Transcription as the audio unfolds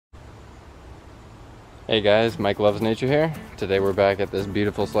Hey guys, Mike Loves Nature here. Today we're back at this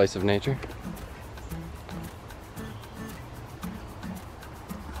beautiful slice of nature.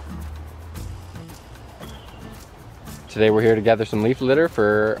 Today we're here to gather some leaf litter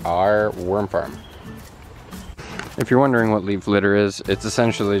for our worm farm. If you're wondering what leaf litter is, it's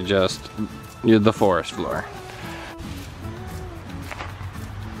essentially just the forest floor.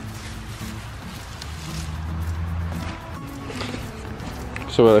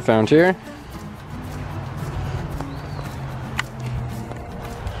 So what I found here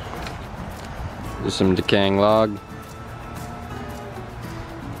is some decaying log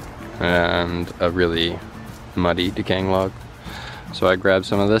and a really muddy decaying log. So I grabbed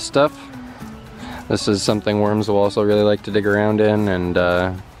some of this stuff. This is something worms will also really like to dig around in and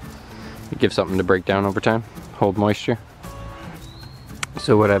give something to break down over time, hold moisture.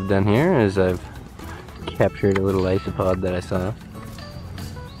 So what I've done here is I've captured a little isopod that I saw.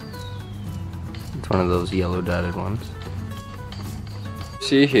 It's one of those yellow dotted ones.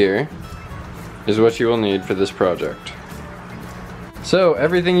 See here is what you will need for this project. So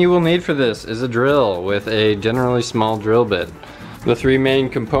everything you will need for this is a drill with a generally small drill bit. The three main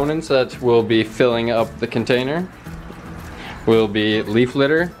components that will be filling up the container will be leaf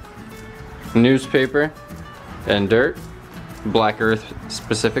litter, newspaper, and dirt, black earth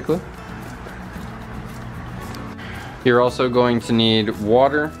specifically. You're also going to need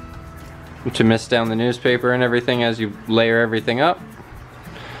water to mist down the newspaper and everything as you layer everything up.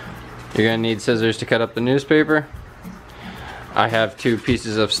 You're going to need scissors to cut up the newspaper. I have 2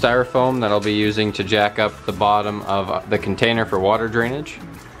 pieces of styrofoam that I'll be using to jack up the bottom of the container for water drainage.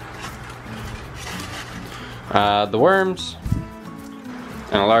 The worms,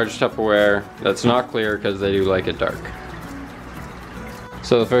 and a large Tupperware that's not clear because they do like it dark.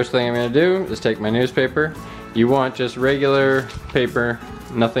 So the first thing I'm going to do is take my newspaper. You want just regular paper,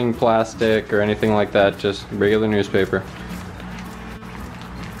 nothing plastic or anything like that, just regular newspaper.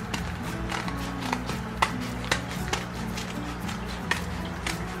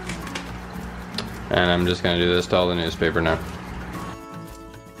 And I'm just going to do this to all the newspaper now.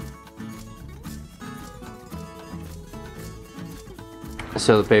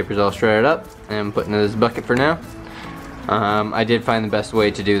 So the paper's all shredded up and put into this bucket for now. I did find the best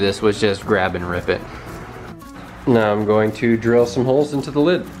way to do this was just grab and rip it. Now I'm going to drill some holes into the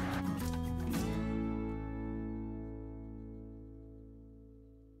lid.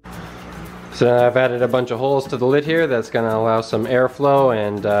 So I've added a bunch of holes to the lid here. That's going to allow some airflow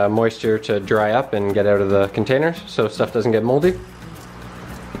and moisture to dry up and get out of the containers so stuff doesn't get moldy.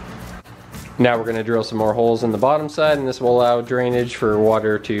 Now we're going to drill some more holes in the bottom side, and this will allow drainage for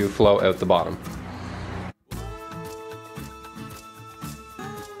water to flow out the bottom.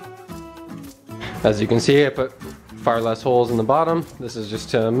 As you can see, I put far less holes in the bottom. This is just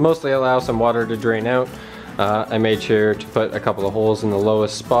to mostly allow some water to drain out. I made sure to put a couple of holes in the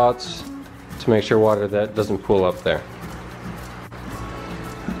lowest spots to make sure water that doesn't pool up there.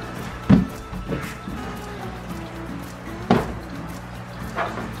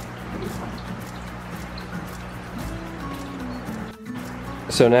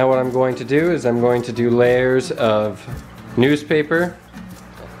 So now what I'm going to do is I'm going to do layers of newspaper,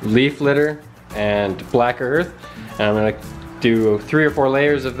 leaf litter, and black earth. And I'm going to do 3 or 4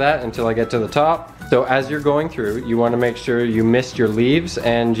 layers of that until I get to the top. So as you're going through, you want to make sure you mist your leaves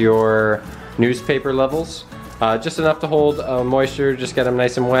and your newspaper levels. Just enough to hold moisture, just get them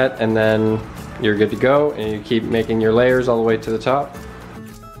nice and wet, and then you're good to go, and you keep making your layers all the way to the top.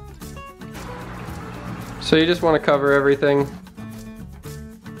 So you just want to cover everything.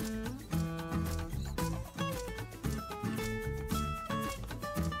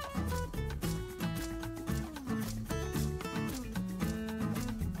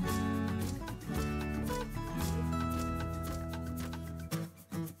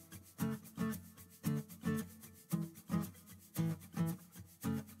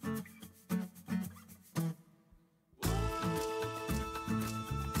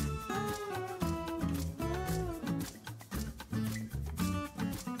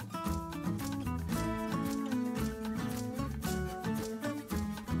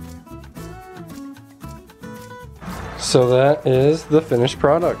 So that is the finished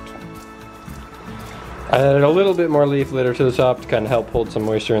product. I added a little bit more leaf litter to the top to kind of help hold some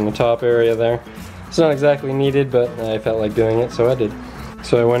moisture in the top area there. It's not exactly needed, but I felt like doing it, so I did.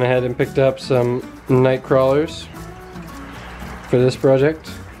 So I went ahead and picked up some Nightcrawlers for this project.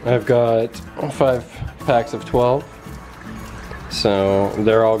 I've got 5 packs of 12. So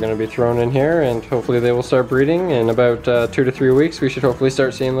they're all going to be thrown in here, and hopefully they will start breeding. In about 2 to 3 weeks we should hopefully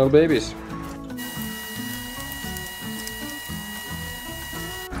start seeing little babies.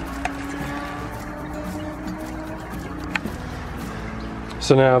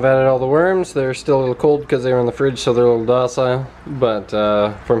 So now I've added all the worms. They're still a little cold because they were in the fridge, so they're a little docile. But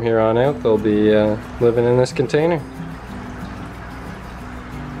from here on out, they'll be living in this container.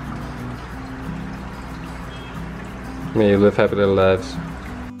 May you live happy little lives.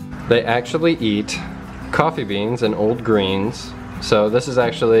 They actually eat coffee beans and old greens. So this is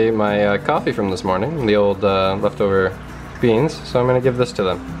actually my coffee from this morning, the old leftover beans. So I'm gonna give this to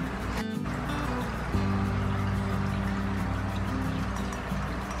them.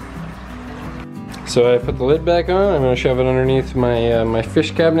 So I put the lid back on. I'm gonna shove it underneath my my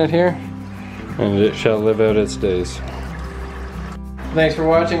fish cabinet here, and it shall live out its days. Thanks for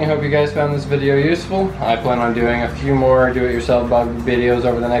watching. I hope you guys found this video useful. I plan on doing a few more do-it-yourself bug videos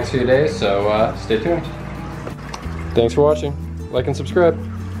over the next few days, so stay tuned. Thanks for watching. Like and subscribe.